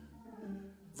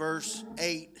verse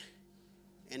 8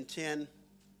 and 10.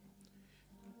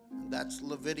 That's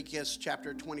Leviticus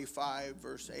chapter 25,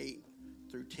 verse 8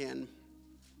 through 10.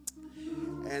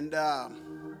 And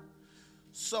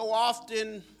so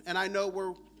often, and I know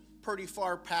we're pretty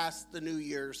far past the New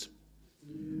Year's,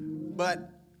 but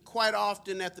quite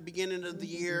often at the beginning of the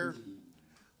year,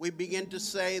 we begin to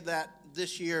say that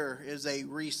this year is a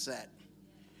reset.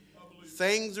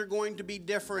 Things are going to be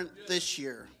different this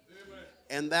year.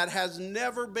 And that has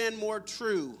never been more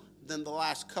true than the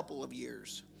last couple of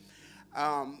years.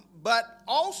 But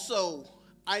also,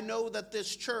 I know that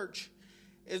this church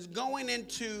is going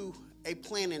into a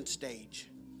planning stage.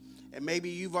 And maybe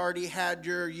you've already had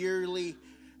your yearly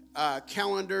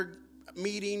calendar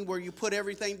meeting where you put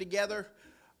everything together.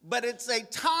 But it's a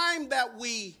time that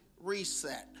we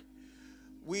reset.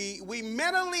 We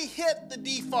mentally hit the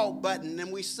default button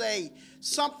and we say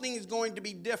something is going to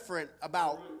be different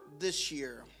about this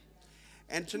year.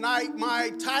 And tonight, my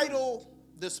title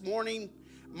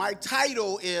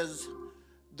is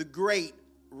The Great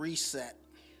Reset.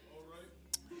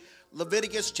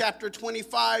 Leviticus chapter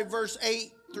 25, verse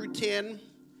 8 through 10.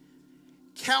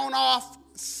 Count off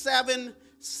 7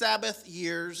 Sabbath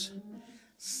years,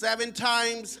 7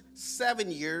 times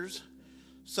 7 years,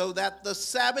 so that the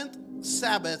 7th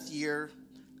Sabbath year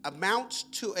amounts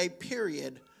to a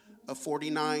period of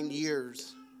 49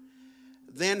 years.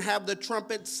 Then have the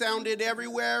trumpet sounded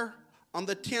everywhere on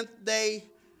the 10th day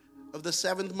of the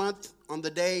 7th month, on the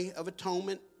day of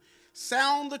atonement.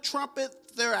 Sound the trumpet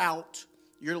throughout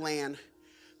your land.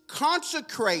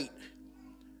 Consecrate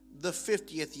the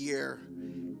 50th year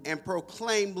and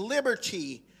proclaim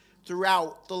liberty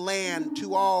throughout the land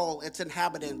to all its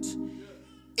inhabitants.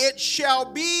 It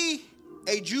shall be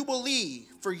a jubilee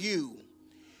for you.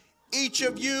 Each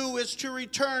of you is to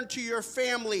return to your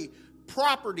family,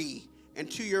 property, and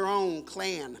to your own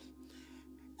clan.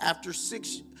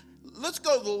 Let's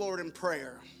go to the Lord in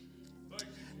prayer.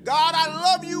 God, I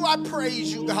love you. I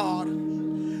praise you, God.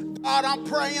 God, I'm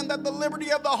praying that the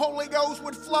liberty of the Holy Ghost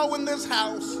would flow in this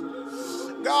house.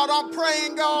 God, I'm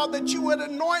praying, God, that you would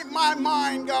anoint my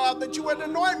mind, God, that you would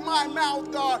anoint my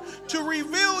mouth, God, to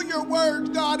reveal your words,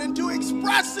 God, and to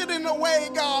express it in a way,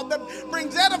 God, that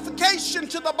brings edification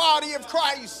to the body of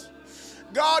Christ.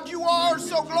 God, you are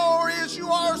so glorious, you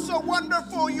are so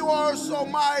wonderful, you are so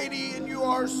mighty, and you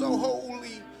are so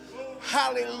holy.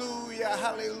 Hallelujah,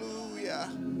 hallelujah.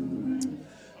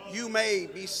 You may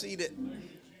be seated.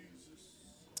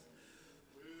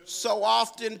 So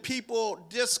often people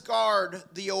discard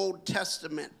the Old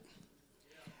Testament,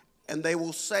 and they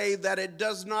will say that it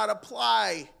does not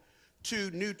apply to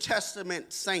New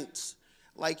Testament saints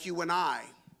like you and I.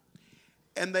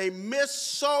 And they miss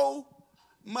so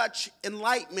much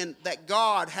enlightenment that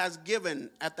God has given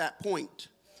at that point.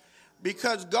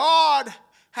 Because God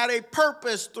had a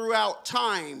purpose throughout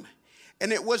time,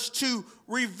 and it was to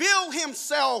reveal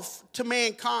himself to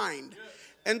mankind.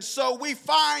 And so we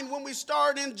find when we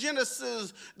start in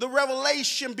Genesis, the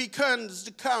revelation begins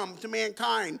to come to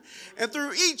mankind. And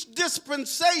through each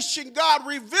dispensation, God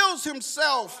reveals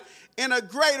himself in a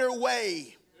greater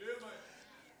way.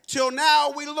 Till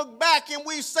now, we look back and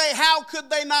we say, how could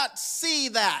they not see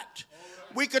that?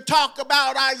 We could talk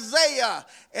about Isaiah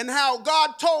and how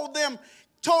God told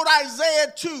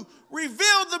Isaiah to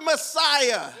reveal the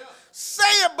Messiah. Say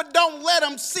it, but don't let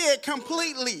them see it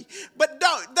completely.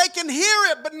 They can hear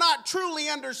it, but not truly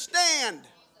understand.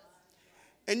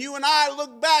 And you and I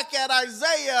look back at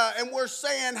Isaiah and we're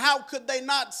saying, how could they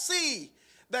not see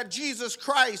that Jesus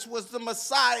Christ was the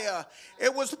Messiah?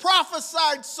 It was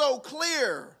prophesied so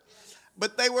clear,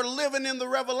 but they were living in the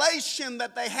revelation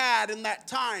that they had in that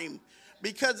time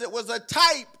because it was a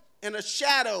type and a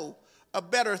shadow of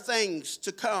better things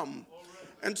to come.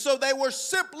 And so they were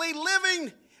simply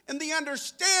living in the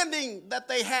understanding that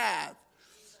they have.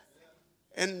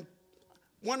 And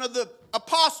one of the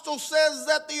apostles says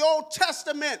that the Old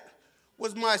Testament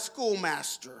was my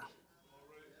schoolmaster.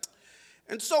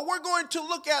 And so we're going to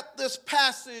look at this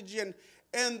passage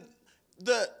and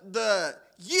the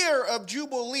year of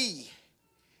Jubilee.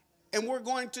 And we're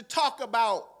going to talk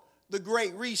about the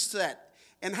Great Reset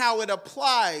and how it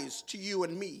applies to you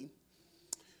and me.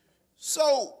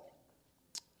 So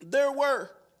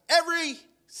every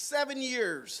 7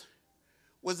 years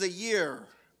was a year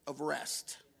of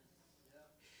rest.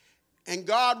 And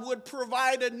God would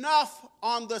provide enough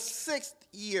on the 6th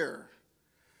year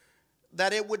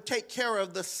that it would take care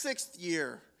of the 6th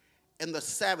year and the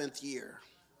 7th year.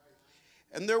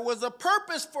 And there was a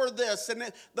purpose for this.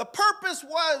 And the purpose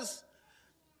was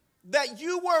that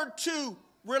you were to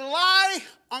rely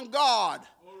on God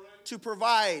to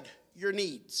provide your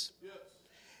needs.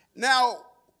 Now,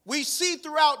 we see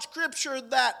throughout Scripture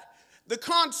that the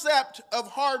concept of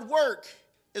hard work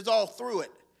is all through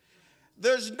it.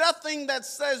 There's nothing that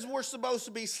says we're supposed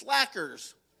to be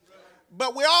slackers.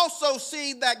 But we also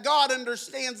see that God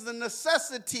understands the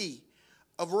necessity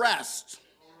of rest.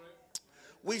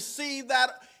 We see that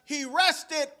he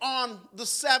rested on the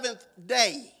seventh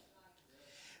day.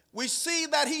 We see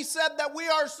that he said that we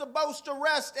are supposed to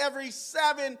rest every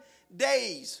 7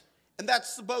 days. And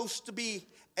that's supposed to be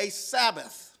a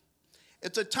Sabbath.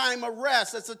 It's a time of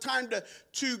rest. It's a time to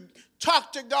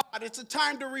talk to God. It's a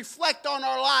time to reflect on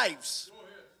our lives.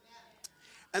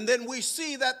 And then we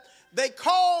see that they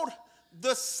called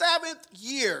the seventh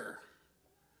year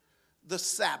the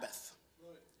Sabbath.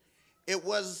 It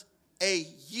was a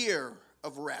year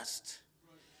of rest.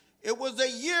 It was a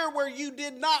year where you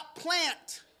did not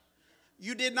plant,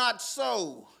 you did not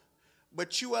sow,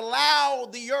 but you allow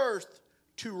the earth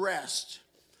to rest.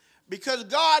 Because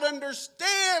God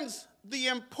understands the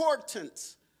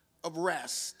importance of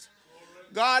rest.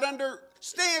 God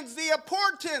understands the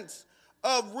importance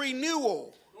of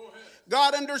renewal.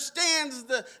 God understands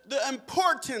the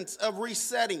importance of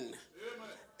resetting.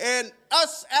 And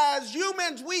us as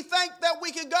humans, we think that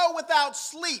we can go without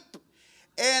sleep.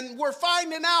 And we're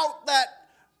finding out that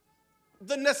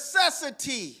the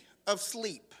necessity of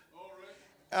sleep,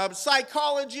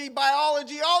 psychology,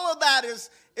 biology, all of that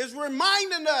is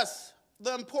reminding us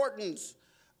the importance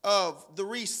of the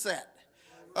reset,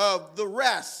 of the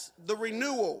rest, the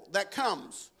renewal that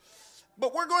comes.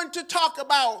 But we're going to talk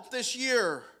about this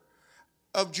year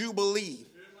of Jubilee.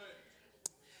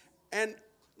 And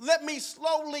let me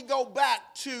slowly go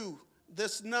back to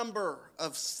this number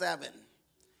of 7.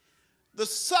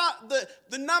 The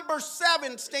number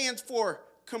 7 stands for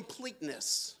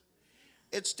completeness.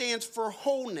 It stands for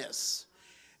wholeness.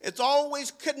 It's always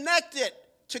connected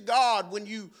to God. When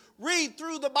you read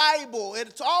through the Bible,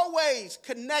 it's always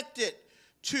connected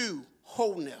to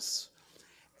wholeness.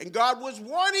 And God was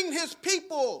wanting his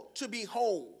people to be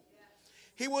whole.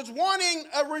 He was wanting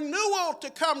a renewal to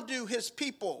come to his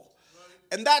people.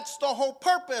 And that's the whole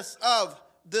purpose of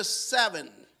this 7.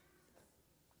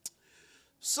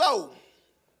 So,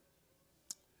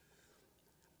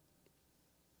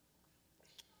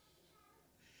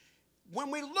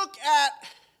 when we look at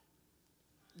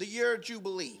the year of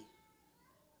Jubilee,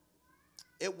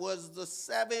 it was the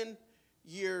 7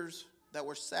 years that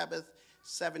were Sabbath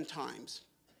 7 times.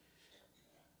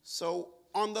 So,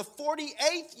 on the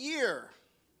 48th year,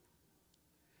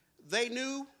 they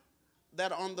knew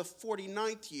that on the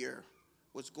 49th year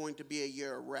was going to be a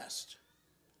year of rest.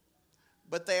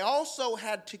 But they also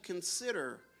had to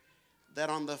consider that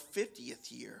on the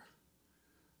 50th year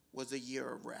was a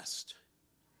year of rest.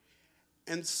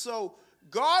 And so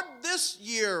God this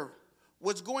year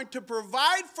was going to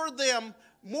provide for them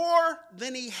more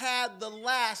than he had the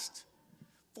last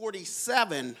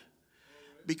 47,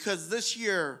 because this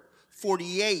year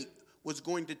 48 was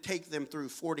going to take them through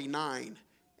 49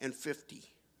 and 50.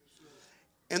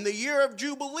 And the year of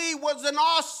Jubilee was an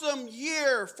awesome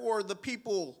year for the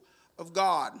people of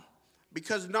God,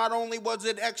 because not only was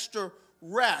it extra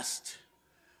rest,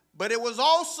 but it was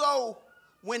also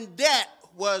when debt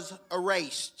was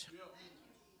erased.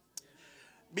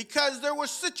 Because there were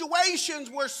situations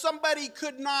where somebody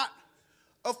could not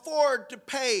afford to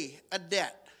pay a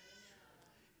debt,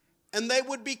 and they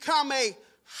would become a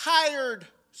hired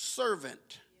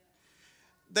servant.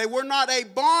 They were not a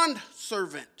bond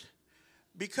servant,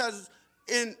 because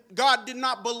God did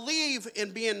not believe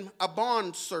in being a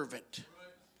bond servant.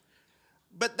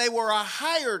 But they were a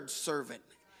hired servant,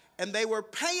 and they were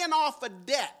paying off a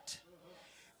debt.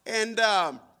 And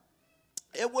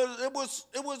it was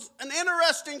an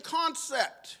interesting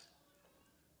concept,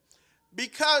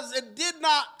 because it did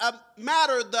not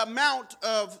matter the amount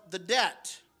of the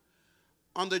debt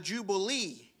on the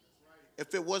Jubilee.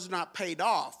 If it was not paid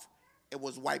off, it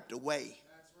was wiped away.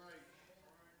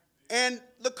 And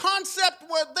the concept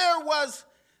was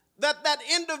that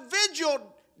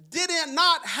individual did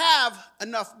not have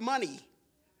enough money,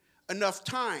 enough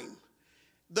time,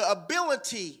 the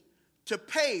ability to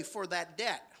pay for that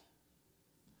debt.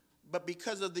 But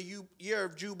because of the year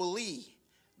of Jubilee,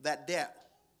 that debt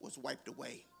was wiped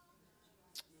away.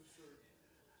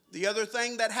 The other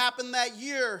thing that happened that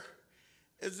year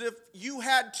is if you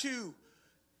had to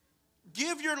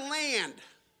give your land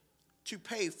to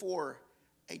pay for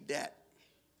a debt,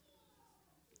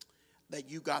 that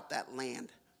you got that land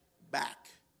back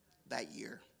that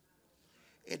year.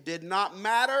 It did not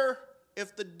matter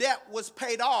if the debt was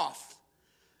paid off,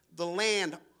 the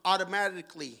land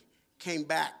automatically came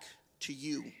back to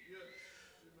you.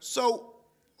 So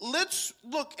let's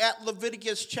look at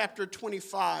Leviticus chapter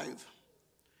 25,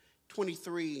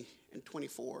 23, and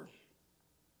 24.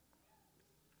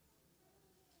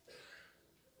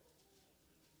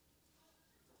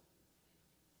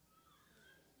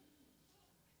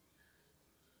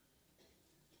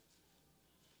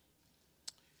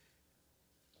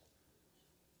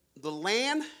 The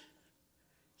land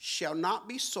shall not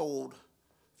be sold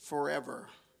forever,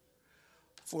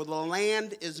 for the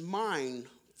land is mine,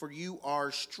 for you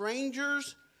are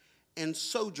strangers and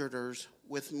sojourners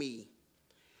with me.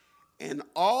 And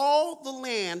all the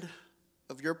land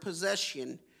of your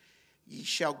possession ye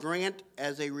shall grant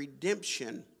as a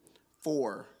redemption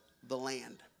for the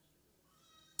land.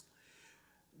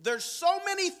 There's so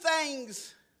many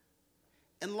things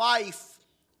in life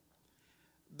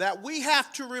that we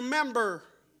have to remember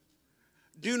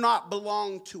do not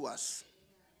belong to us.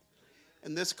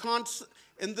 In this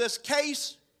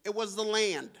case, it was the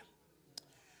land.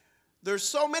 There's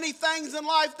so many things in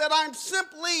life that I'm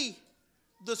simply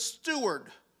the steward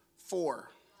for.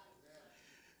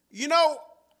 You know,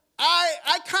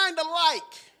 I kind of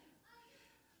like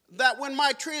that when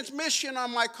my transmission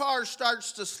on my car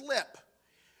starts to slip,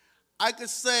 I could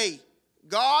say,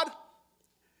 God,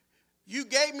 you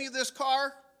gave me this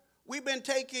car. We've been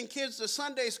taking kids to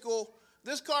Sunday school.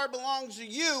 This car belongs to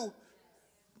you.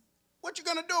 What you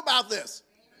going to do about this?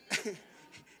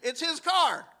 It's his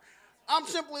car. I'm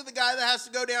simply the guy that has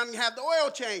to go down and have the oil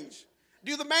change,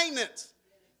 do the maintenance,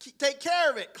 take care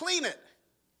of it, clean it.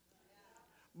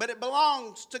 But it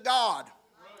belongs to God.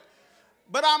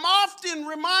 But I'm often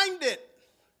reminded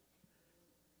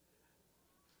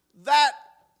that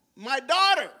my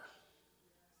daughter,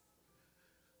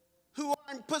 who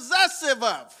I'm possessive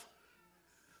of,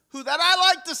 who that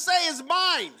I like to say is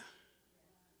mine,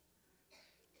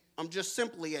 I'm just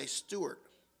simply a steward.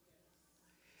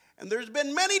 And there's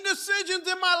been many decisions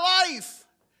in my life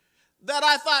that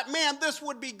I thought, man, this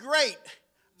would be great.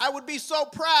 I would be so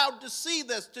proud to see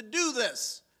this, to do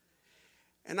this.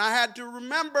 And I had to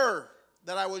remember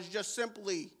that I was just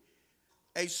simply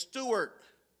a steward.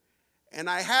 And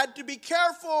I had to be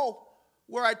careful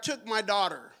where I took my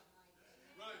daughter.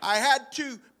 I had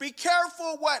to be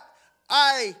careful what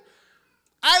I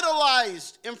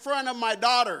idolized in front of my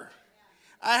daughter.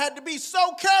 I had to be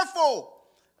so careful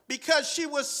because she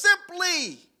was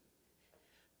simply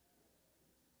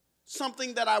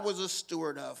something that I was a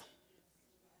steward of.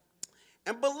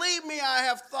 And believe me, I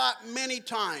have thought many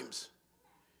times.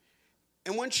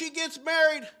 And when she gets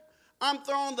married, I'm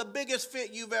throwing the biggest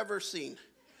fit you've ever seen.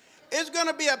 It's going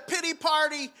to be a pity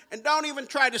party, and don't even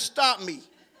try to stop me,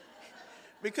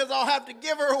 because I'll have to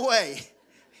give her away.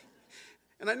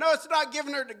 And I know it's not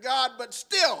giving her to God, but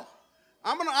still,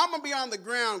 I'm gonna be on the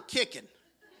ground kicking.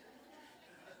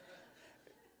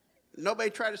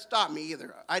 Nobody try to stop me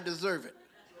either. I deserve it.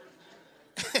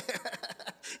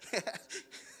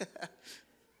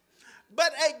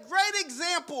 But a great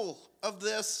example of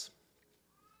this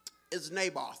is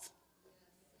Naboth.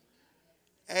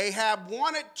 Ahab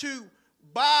wanted to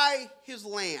buy his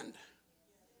land.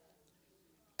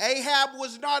 Ahab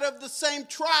was not of the same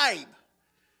tribe,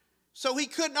 so he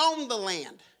couldn't own the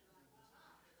land.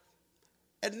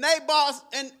 And Naboth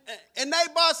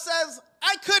says,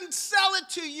 I couldn't sell it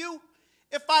to you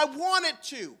if I wanted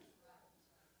to,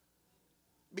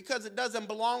 because it doesn't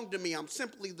belong to me. I'm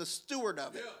simply the steward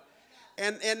of it.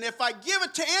 And if I give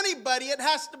it to anybody, it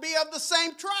has to be of the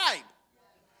same tribe.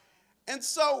 And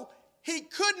so he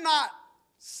could not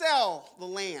sell the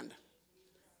land.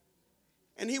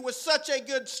 And he was such a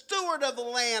good steward of the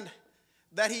land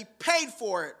that he paid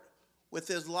for it with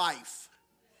his life.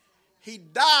 He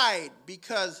died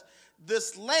because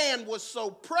this land was so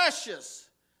precious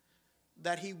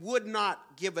that he would not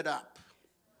give it up.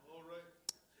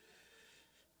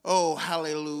 Oh,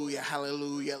 hallelujah,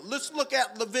 hallelujah. Let's look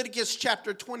at Leviticus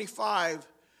chapter 25,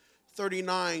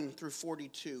 39 through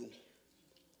 42.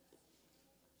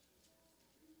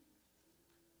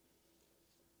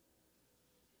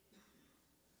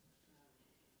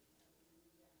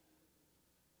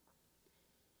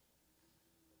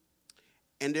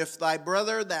 And if thy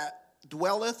brother that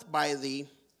dwelleth by thee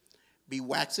be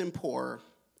waxen poor,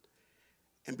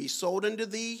 and be sold unto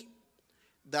thee,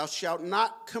 thou shalt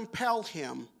not compel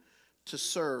him to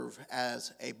serve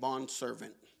as a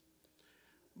bondservant,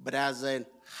 but as a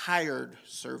hired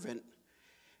servant,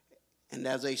 and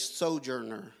as a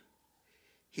sojourner.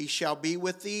 He shall be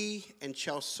with thee, and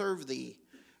shall serve thee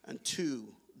unto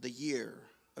the year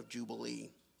of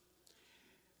Jubilee.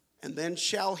 And then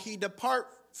shall he depart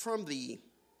from thee,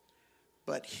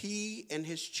 but he and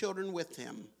his children with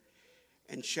him,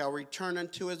 and shall return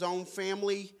unto his own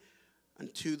family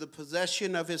Unto the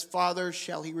possession of his father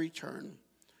shall he return.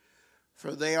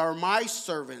 For they are my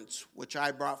servants, which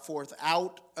I brought forth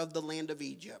out of the land of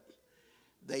Egypt.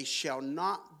 They shall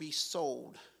not be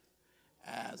sold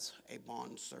as a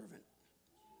bondservant.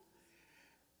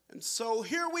 And so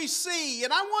here we see,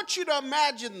 and I want you to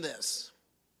imagine this.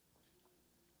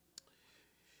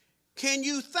 Can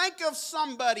you think of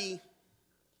somebody,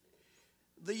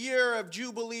 the year of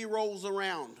Jubilee rolls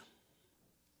around?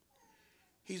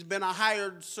 He's been a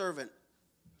hired servant.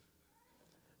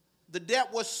 The debt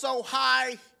was so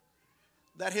high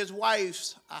that his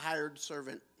wife's a hired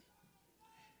servant.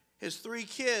 His 3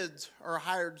 kids are a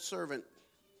hired servant.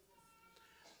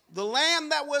 The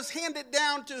land that was handed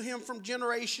down to him from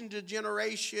generation to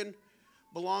generation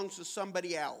belongs to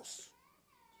somebody else.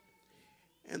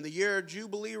 And the year of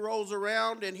Jubilee rolls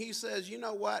around and he says, you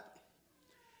know what?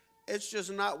 It's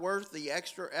just not worth the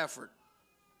extra effort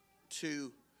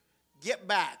to get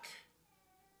back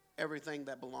everything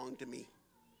that belonged to me.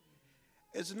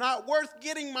 It's not worth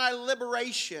getting my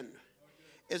liberation.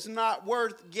 It's not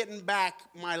worth getting back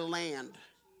my land.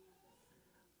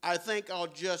 I think I'll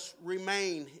just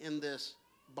remain in this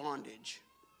bondage.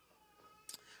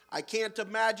 I can't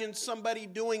imagine somebody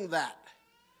doing that.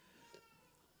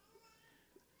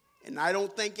 And I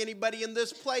don't think anybody in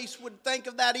this place would think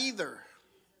of that either.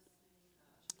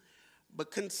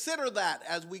 But consider that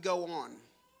as we go on.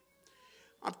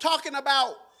 I'm talking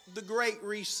about the Great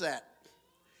Reset.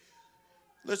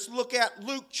 Let's look at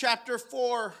Luke chapter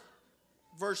 4,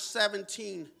 verse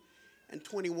 17 and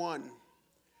 21.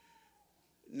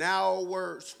 Now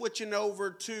we're switching over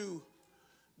to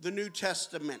the New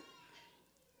Testament.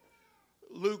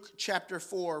 Luke chapter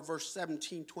 4, verse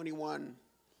 17, 21.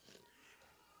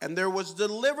 And there was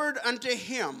delivered unto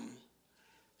him,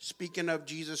 speaking of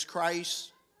Jesus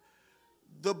Christ,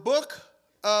 the book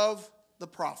of the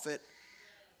prophet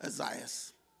Isaiah.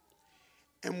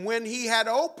 And when he had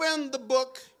opened the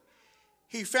book,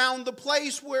 he found the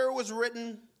place where it was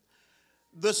written,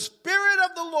 the Spirit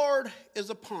of the Lord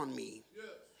is upon me,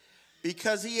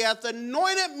 because he hath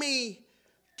anointed me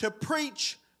to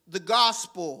preach the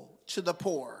gospel to the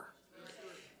poor.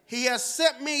 He has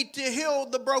sent me to heal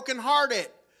the brokenhearted,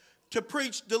 to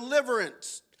preach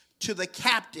deliverance to the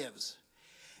captives,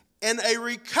 and a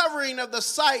recovering of the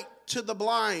sight to the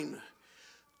blind,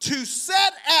 to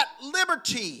set at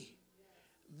liberty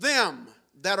them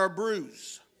that are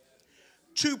bruised,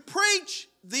 to preach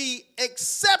the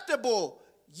acceptable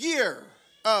year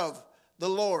of the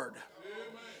Lord.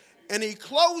 Amen. And he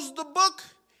closed the book,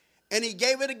 and he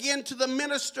gave it again to the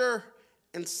minister,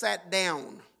 and sat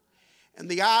down. And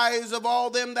the eyes of all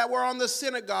them that were on the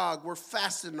synagogue were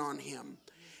fastened on him.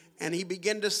 And he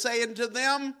began to say unto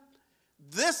them,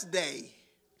 this day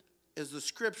is the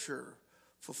scripture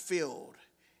fulfilled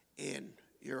in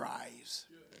your eyes.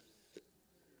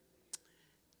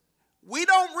 We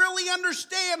don't really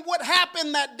understand what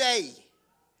happened that day,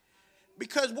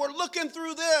 because we're looking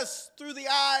through this through the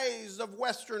eyes of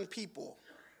Western people.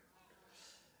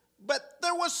 But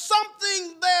there was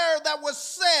something there that was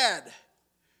said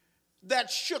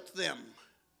that shook them,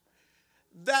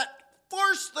 that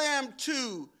forced them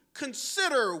to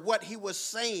consider what he was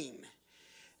saying.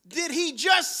 Did he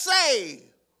just say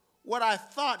what I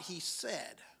thought he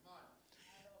said?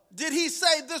 Did he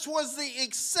say this was the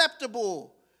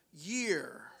acceptable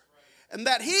year, and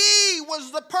that he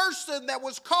was the person that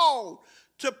was called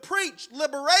to preach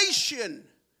liberation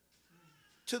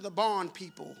to the bound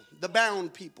people?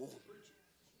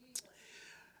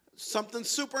 Something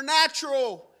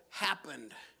supernatural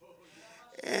happened,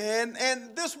 and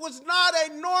this was not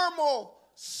a normal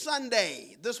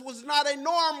Sunday. This was not a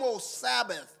normal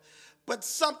Sabbath, but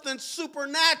something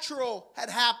supernatural had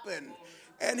happened.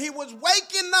 And he was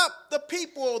waking up the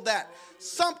people that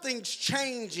something's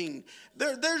changing.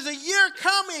 There's a year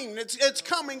coming. It's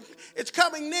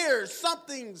coming near.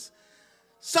 Something's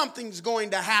going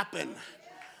to happen.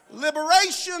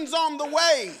 Liberation's on the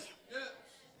way.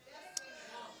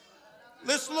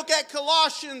 Let's look at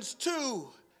Colossians 2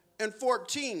 and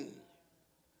 14.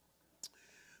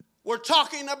 We're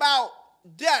talking about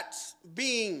debts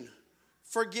being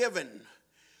forgiven.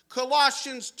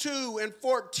 Colossians 2 and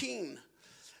 14.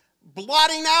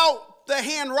 Blotting out the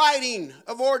handwriting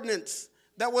of ordinance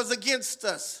that was against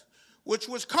us, which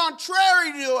was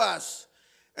contrary to us,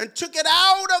 and took it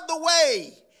out of the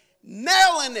way,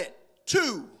 nailing it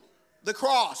to the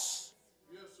cross.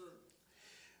 Yes, sir.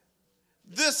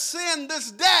 This sin,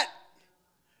 this debt,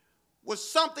 was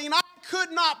something I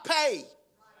could not pay.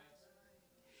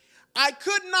 I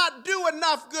could not do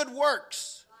enough good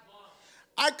works.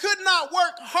 I could not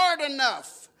work hard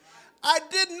enough. I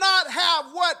did not have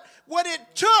what it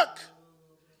took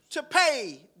to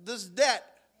pay this debt.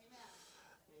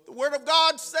 The Word of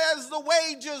God says the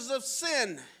wages of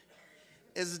sin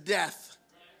is death.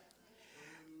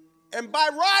 And by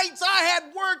rights, I had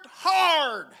worked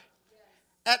hard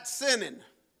at sinning.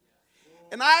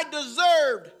 And I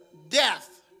deserved death.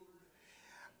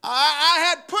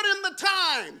 I had put in the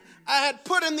time. I had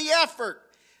put in the effort.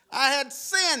 I had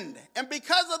sinned. And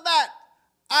because of that,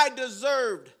 I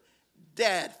deserved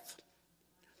death.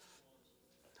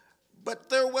 But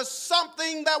there was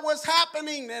something that was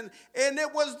happening, and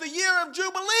it was the year of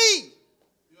Jubilee.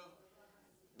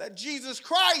 That Jesus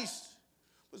Christ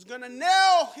was going to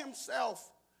nail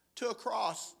himself to a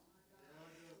cross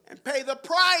and pay the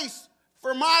price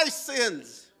for my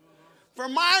sins, for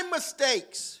my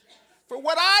mistakes, for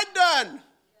what I'd done.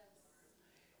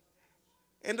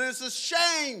 And it's a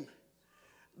shame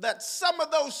that some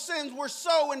of those sins were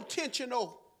so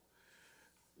intentional.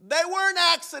 They weren't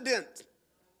accident.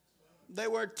 They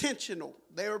were intentional.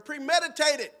 They were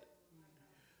premeditated.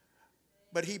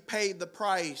 But he paid the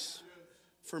price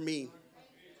for me.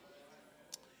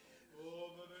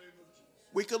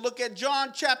 We could look at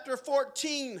John chapter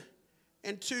 14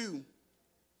 and 2.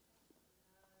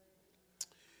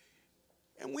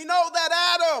 And we know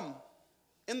that Adam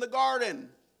in the garden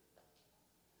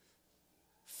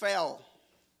fell.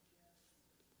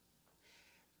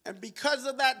 And because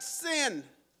of that sin,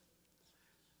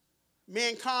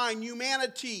 mankind,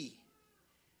 humanity,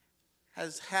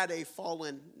 has had a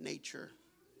fallen nature.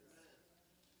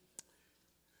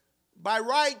 By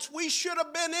rights, we should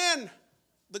have been in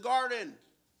the garden.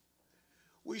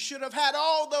 We should have had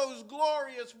all those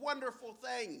glorious, wonderful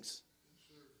things.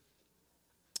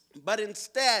 But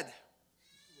instead,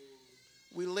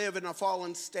 we live in a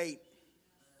fallen state.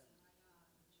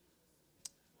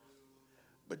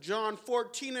 But John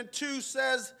 14 and 2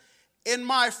 says, in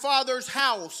my Father's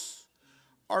house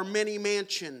are many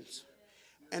mansions.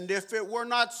 And if it were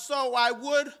not so, I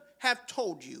would have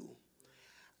told you.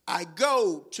 I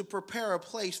go to prepare a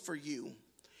place for you.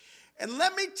 And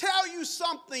let me tell you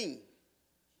something.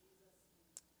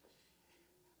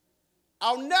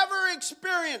 I'll never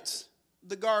experience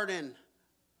the Garden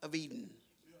of Eden.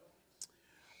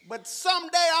 But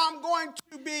someday I'm going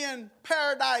to be in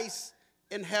paradise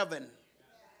in heaven.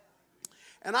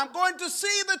 And I'm going to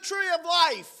see the tree of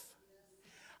life.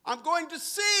 I'm going to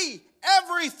see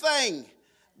everything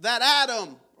that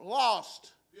Adam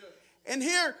lost. And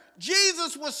here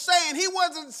Jesus was saying, he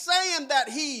wasn't saying that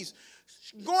he's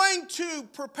going to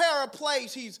prepare a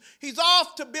place. He's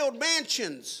off to build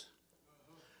mansions.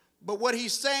 But what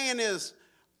he's saying is,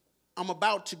 I'm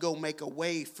about to go make a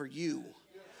way for you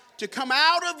to come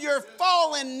out of your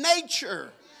fallen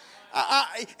nature.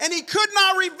 And he could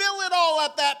not reveal it all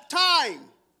at that time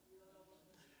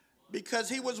because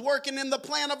he was working in the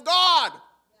plan of God.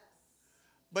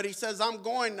 But he says,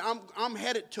 I'm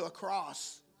headed to a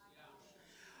cross.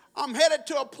 I'm headed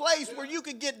to a place where you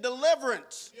could get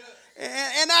deliverance.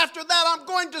 And after that, I'm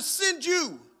going to send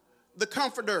you the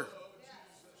Comforter.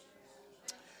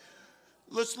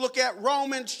 Let's look at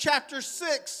Romans chapter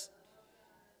 6,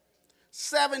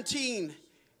 17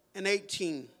 and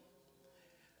 18.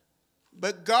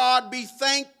 But God be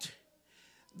thanked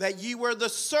that ye were the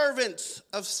servants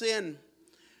of sin,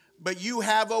 but you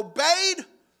have obeyed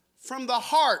from the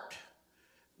heart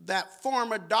that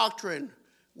form of doctrine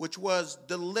which was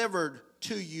delivered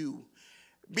to you.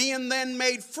 Being then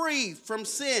made free from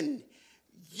sin,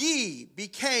 ye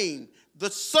became the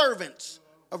servants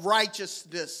of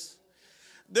righteousness.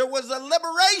 There was a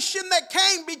liberation that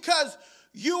came because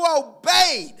you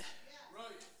obeyed.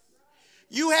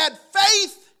 You had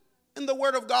faith in the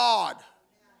Word of God,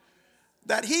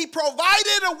 that he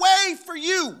provided a way for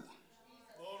you.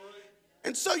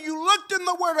 And so you looked in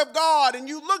the Word of God, and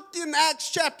you looked in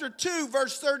Acts chapter 2,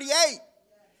 verse 38.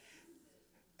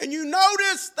 And you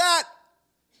noticed that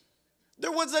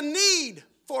there was a need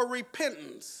for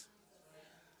repentance.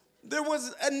 There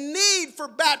was a need for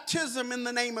baptism in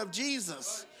the name of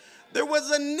Jesus. There was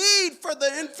a need for the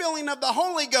infilling of the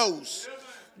Holy Ghost.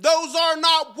 Those are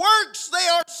not works. They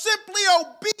are simply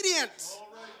obedience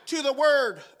to the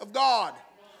Word of God.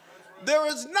 There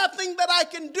is nothing that I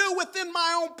can do within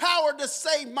my own power to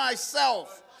save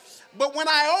myself. But when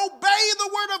I obey the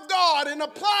Word of God and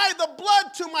apply the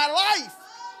blood to my life,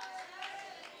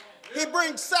 he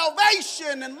brings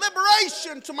salvation and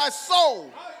liberation to my soul.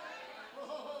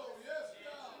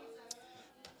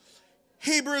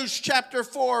 Hebrews chapter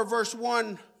 4, verse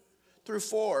 1 through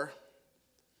 4.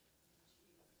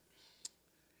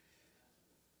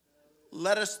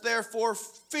 Let us therefore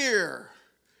fear,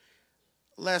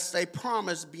 lest a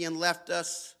promise being left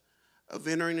us of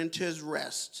entering into his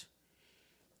rest,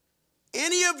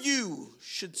 any of you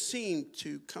should seem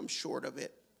to come short of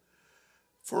it.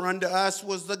 For unto us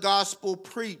was the gospel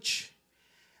preached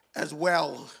as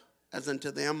well as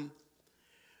unto them.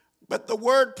 But the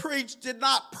word preached did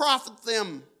not profit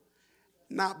them,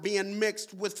 not being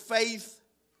mixed with faith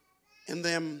in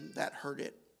them that heard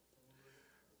it.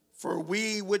 For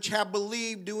we which have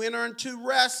believed do enter into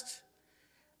rest,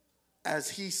 as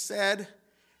he said,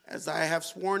 as I have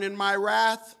sworn in my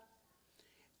wrath,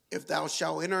 if thou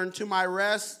shalt enter into my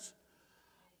rest,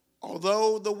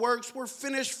 although the works were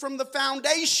finished from the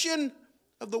foundation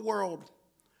of the world.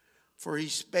 For he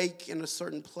spake in a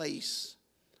certain place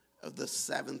of the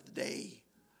seventh day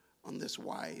on this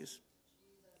wise.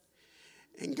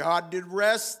 And God did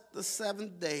rest the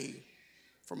seventh day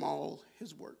from all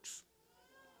his works.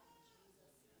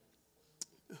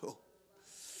 Oh,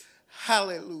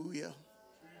 hallelujah.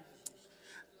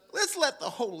 Let's let the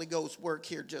Holy Ghost work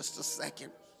here just a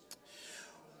second.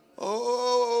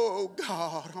 Oh,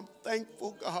 God, I'm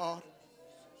thankful, God.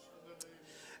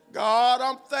 God,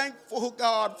 I'm thankful,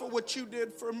 God, for what you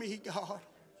did for me, God.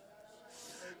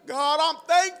 God, I'm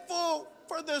thankful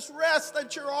for this rest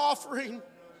that you're offering.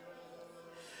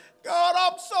 God,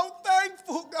 I'm so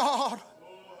thankful, God.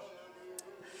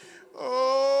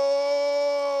 Oh,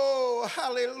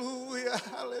 hallelujah,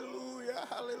 hallelujah,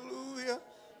 hallelujah.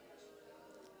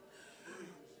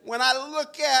 When I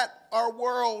look at our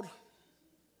world,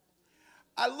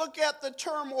 I look at the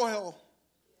turmoil.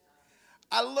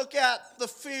 I look at the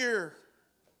fear.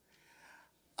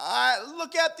 I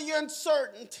look at the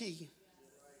uncertainty.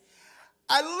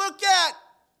 I look at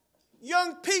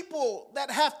young people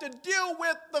that have to deal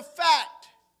with the fact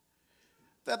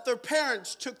that their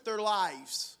parents took their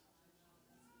lives.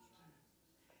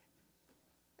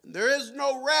 And there is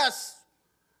no rest.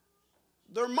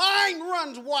 Their mind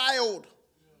runs wild.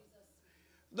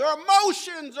 Their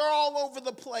emotions are all over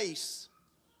the place.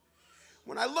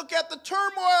 When I look at the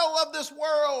turmoil of this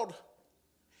world,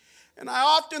 and I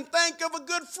often think of a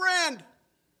good friend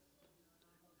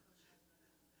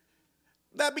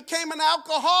that became an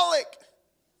alcoholic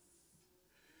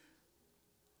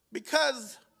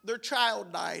because their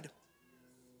child died.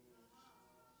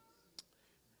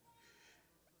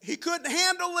 He couldn't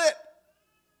handle it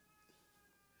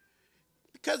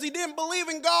because he didn't believe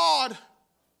in God,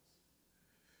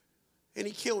 and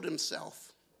he killed himself.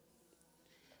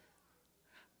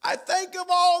 I think of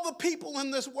all the people in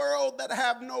this world that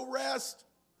have no rest,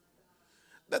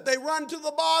 that they run to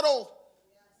the bottle,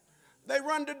 they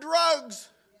run to drugs,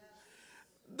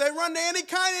 they run to any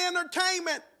kind of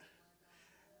entertainment.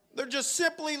 They're just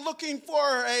simply looking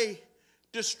for a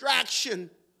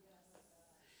distraction.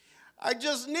 I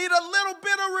just need a little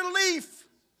bit of relief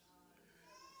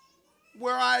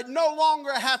where I no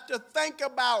longer have to think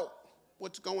about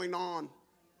what's going on.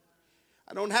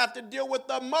 I don't have to deal with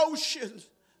the emotions,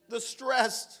 the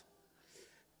stress.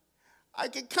 I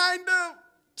can kind of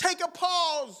take a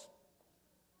pause.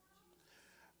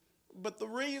 But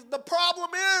the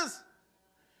problem is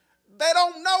they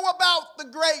don't know about the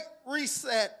Great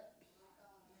Reset.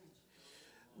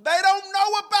 They don't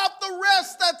know about the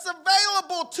rest that's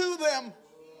available to them.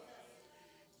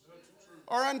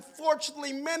 Or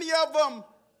unfortunately, many of them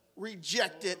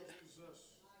reject it.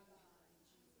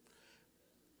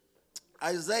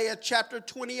 Isaiah chapter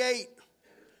 28,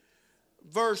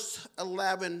 verse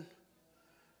 11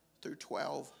 through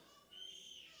 12.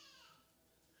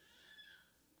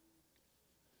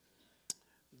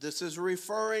 This is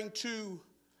referring to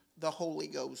the Holy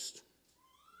Ghost.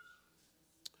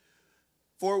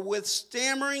 For with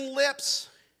stammering lips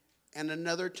and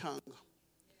another tongue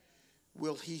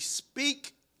will he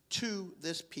speak to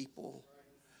this people,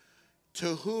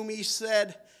 to whom he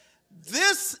said,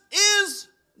 this is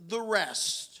the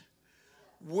rest,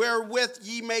 wherewith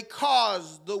ye may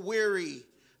cause the weary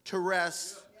to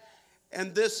rest.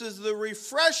 And this is the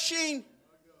refreshing,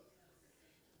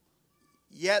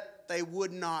 yet they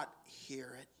would not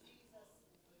hear it.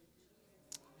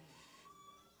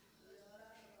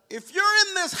 If you're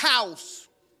in this house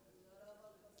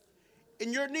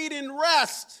and you're needing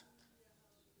rest,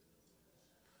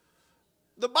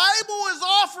 the Bible is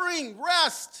offering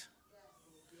rest.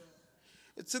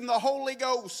 It's in the Holy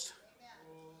Ghost.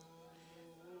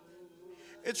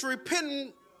 It's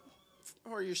repenting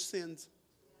for your sins.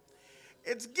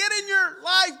 It's getting your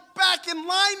life back in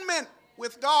alignment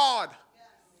with God.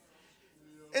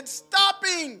 It's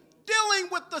stopping dealing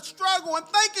with the struggle and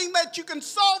thinking that you can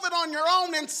solve it on your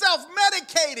own and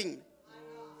self-medicating.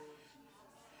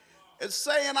 It's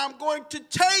saying, I'm going to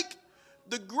take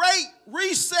the great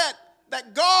reset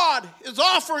that God is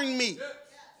offering me.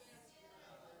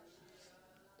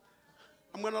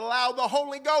 I'm going to allow the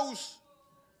Holy Ghost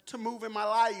to move in my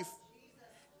life.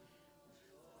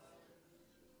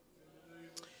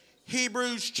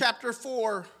 Hebrews chapter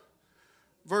 4,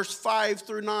 verse 5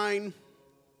 through 9.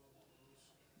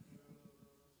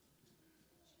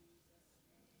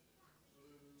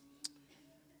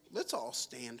 Let's all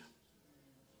stand.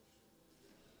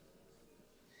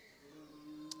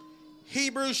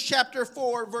 Hebrews chapter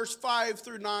 4, verse 5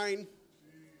 through 9.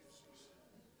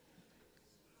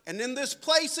 And in this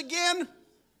place again,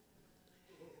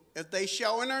 if they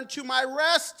shall enter into my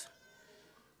rest,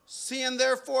 seeing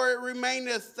therefore it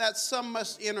remaineth that some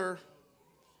must enter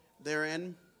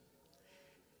therein,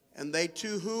 and they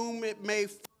to whom it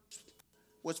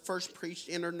was first preached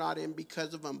enter not in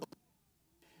because of unbelief.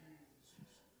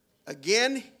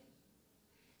 Again,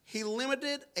 he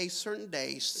limited a certain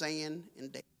day, saying in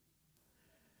day,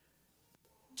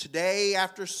 today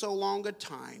after so long a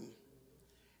time,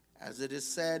 as it is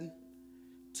said,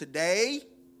 today,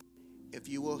 if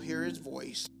you will hear his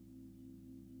voice,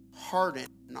 harden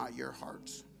not your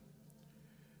hearts.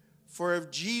 For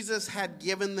if Jesus had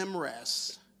given them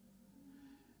rest,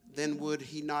 then would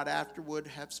he not afterward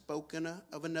have spoken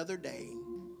of another day?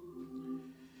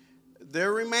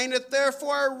 There remaineth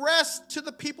therefore a rest to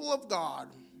the people of God.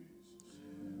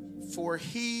 For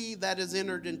he that is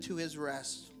entered into his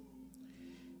rest,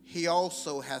 he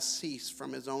also has ceased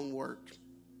from his own work,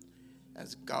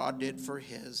 as God did for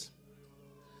his.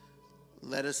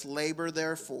 Let us labor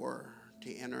therefore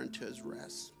to enter into his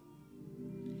rest.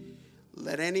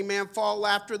 Let any man fall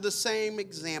after the same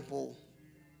example,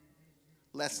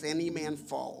 lest any man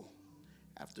fall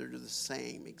after the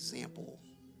same example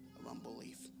of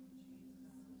unbelief.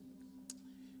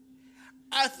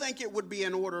 I think it would be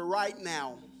in order right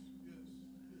now,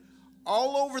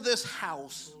 all over this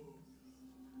house,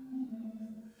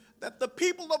 that the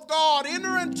people of God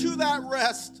enter into that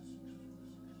rest.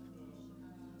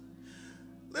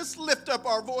 Let's lift up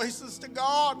our voices to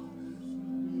God.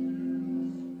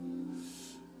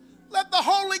 Let the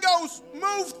Holy Ghost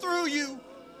move through you.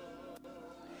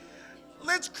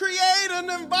 Let's create an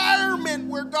environment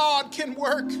where God can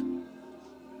work.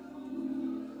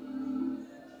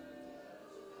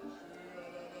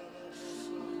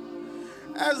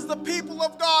 As the people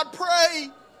of God pray,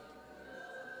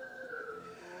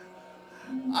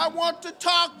 I want to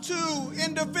talk to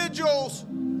individuals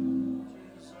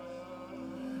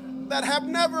that have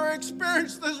never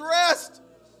experienced this rest,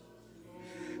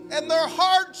 and their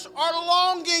hearts are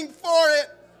longing for it.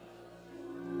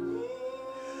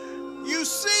 You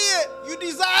see it, you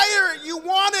desire it, you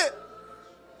want it,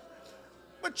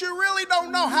 but you really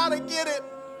don't know how to get it.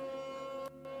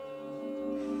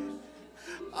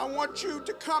 I want you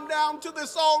to come down to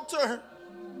this altar,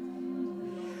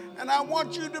 and I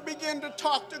want you to begin to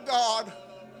talk to God.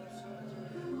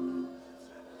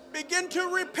 Begin to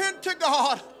repent to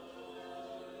God.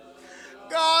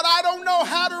 God, I don't know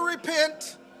how to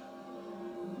repent.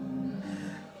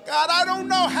 God, I don't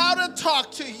know how to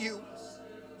talk to you.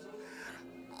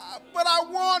 But I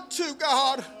want to,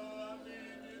 God.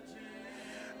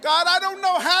 God, I don't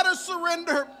know how to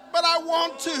surrender, but I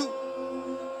want to.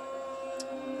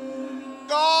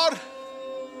 God,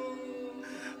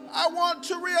 I want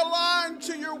to realign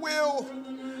to your will.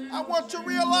 I want to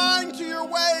realign to your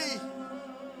way.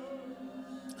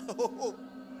 Oh.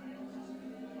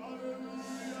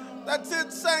 That's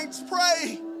it, saints.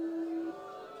 Pray.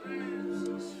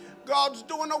 God's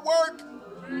doing a work.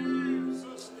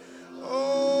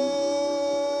 Oh,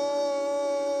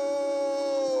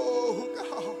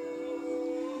 God.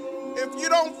 If you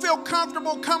don't feel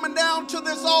comfortable coming down to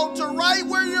this altar right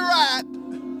where you're at,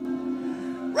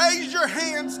 raise your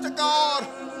hands to God.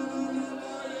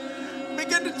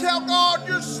 Begin to tell God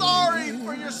you're sorry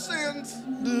for your sins.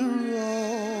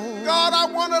 God, I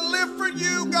want to live for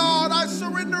you, God. I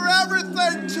surrender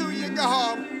everything to you,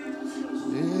 God.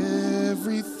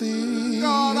 Everything.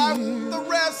 God, the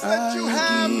rest that you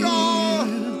have, God.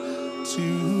 To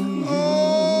you.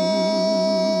 Oh,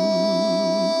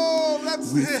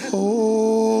 that's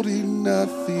Withholding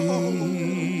nothing.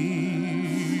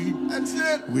 That's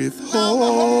it.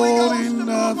 Withholding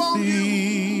nothing.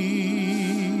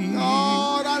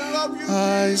 God, I love you.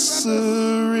 I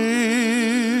surrender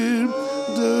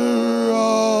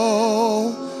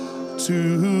all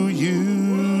to you.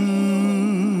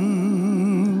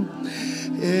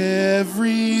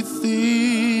 Everything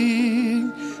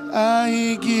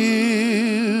I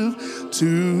give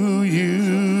to you.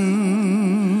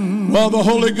 While the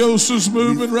Holy Ghost is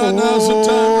moving right now, it's a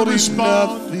time to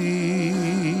respond.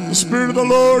 The Spirit of the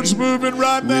Lord's moving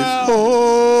right now.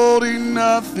 Withholding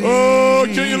nothing. Oh,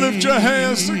 can you lift your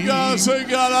hands to God? Say,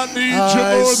 God, I need you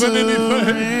more than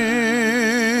anything.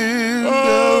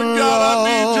 Oh God, I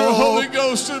need your Holy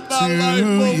Ghost in my life.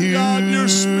 Oh God, your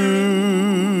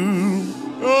Spirit.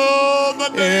 Oh, the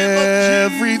name of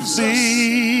Jesus.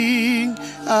 Everything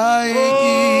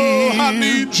I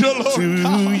need you, Lord to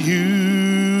God. you.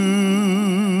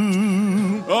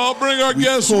 Oh, bring our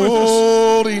guests with us.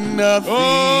 Withholding nothing.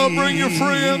 Oh, bring your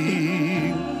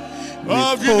friend.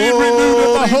 Oh, if you need renewed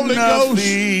in the Holy Ghost.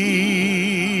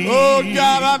 Oh,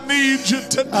 God, I need you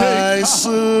today. I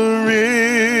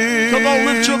surrender. Come on,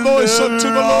 lift your voice up to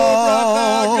the Lord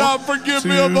right now. God, forgive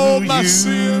me of all my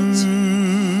sins.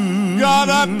 God,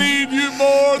 I need you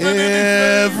more than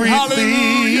anything.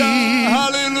 Hallelujah.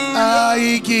 Hallelujah.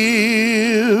 I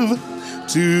give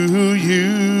to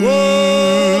you.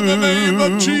 Oh, in the name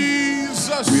of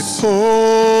Jesus.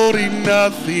 Withholding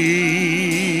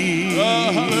nothing.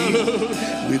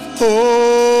 Hallelujah.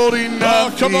 Withholding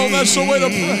nothing. Oh, come on, that's the way to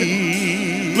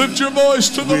pray. Lift your voice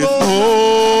to the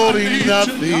Lord. Withholding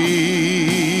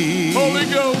nothing. Holy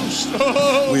Ghost.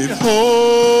 Oh,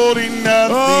 withholding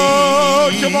nothing. oh,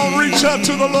 come on, reach out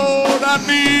to the Lord. I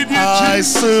need you, I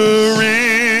Jesus.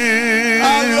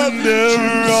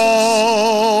 surrender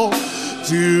all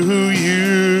to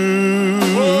you.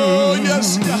 Oh,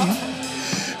 yes, God.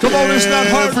 Come on, it's not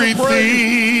hard to pray.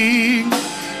 Everything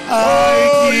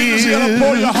Oh, you just got to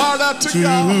pour your heart out to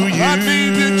God. I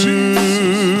need you,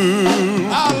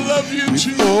 Jesus. I love you,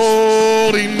 Jesus.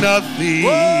 Withholding nothing.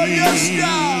 Oh, yes,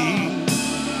 God.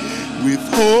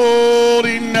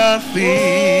 Withholding nothing.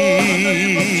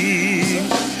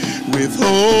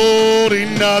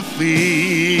 Withholding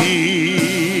nothing.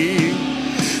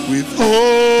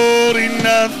 Withholding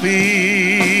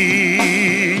nothing.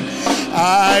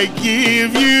 I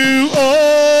give you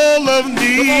all of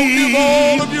me. Come on, give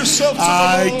all of yourself to the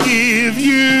I Lord. give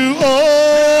you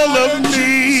all of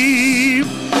me.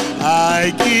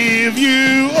 I give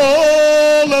you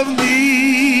all of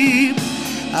me.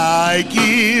 I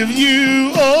give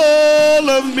you all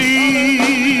of me.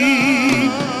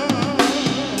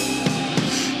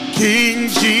 King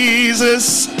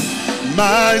Jesus,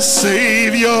 my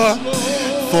Savior,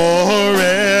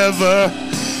 forever.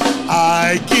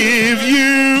 I give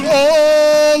you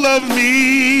all of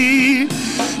me.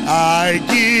 I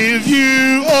give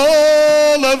you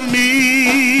all of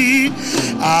me.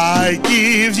 I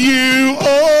give you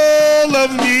all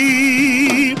of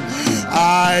me.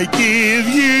 I give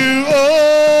you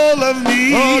all of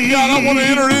me. Oh, God, I want to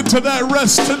enter into that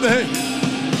rest today.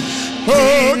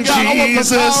 Oh, King God, I want the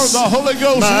power of the Holy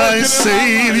Ghost my working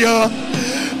Savior, in my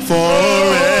life.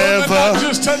 forever. Oh, not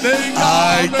just today, God,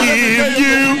 I but every day give of the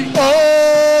you week.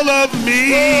 all of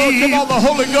me. Oh, come on, the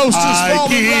Holy Ghost is I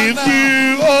falling right give now.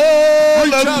 you all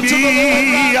Reach of out me. to the Lord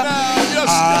right now. Yes,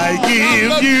 I God. give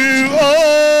love you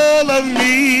all of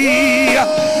me.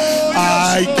 Oh,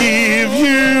 I yes, give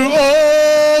you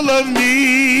all of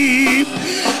me.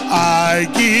 I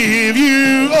give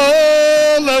you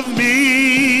all of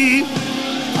me.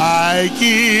 I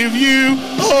give you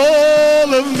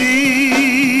all of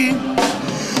me.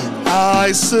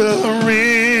 I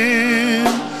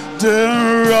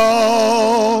surrender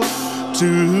all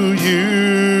to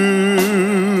you.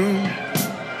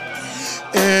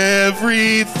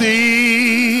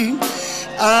 Everything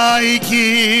I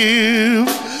give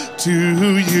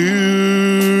to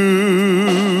you.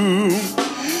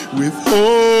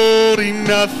 Withholding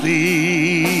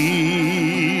nothing.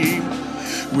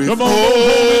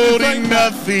 Withholding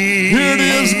nothing. Here it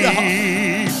is, God.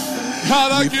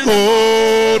 God, I give you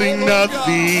Withholding all,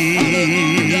 nothing.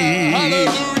 Hallelujah.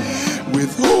 Hallelujah.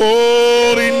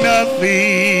 Withholding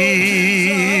nothing.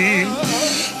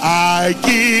 I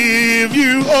give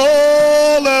you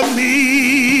all of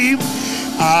me.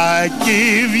 I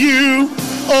give you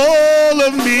all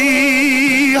of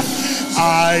me.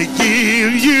 I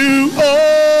give you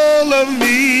all of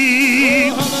me.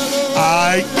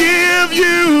 I give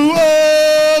you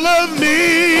all of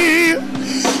me.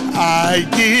 I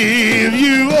give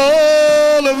you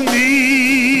all of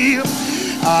me.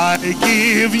 I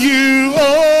give you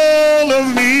all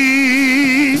of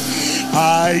me.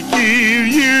 I give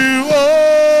you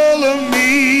all of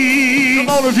me. Come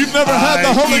on, if you've never had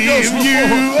the Holy Ghost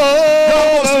before,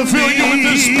 God wants to fill you with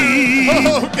this Spirit.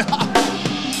 Oh, God.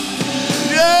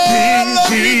 Yeah, King I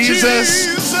love you, Jesus,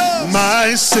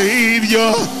 my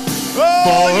Savior,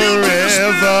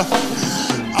 forever.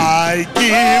 I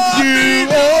give you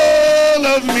all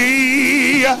of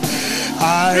me.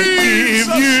 I give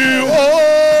you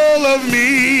all of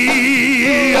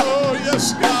me. Oh,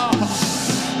 yes, God.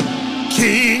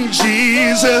 King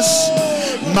Jesus,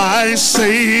 my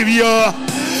Savior,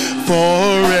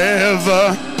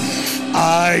 forever.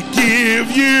 I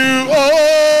give you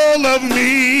all of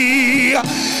me.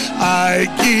 I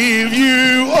give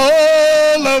you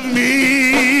all of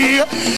me.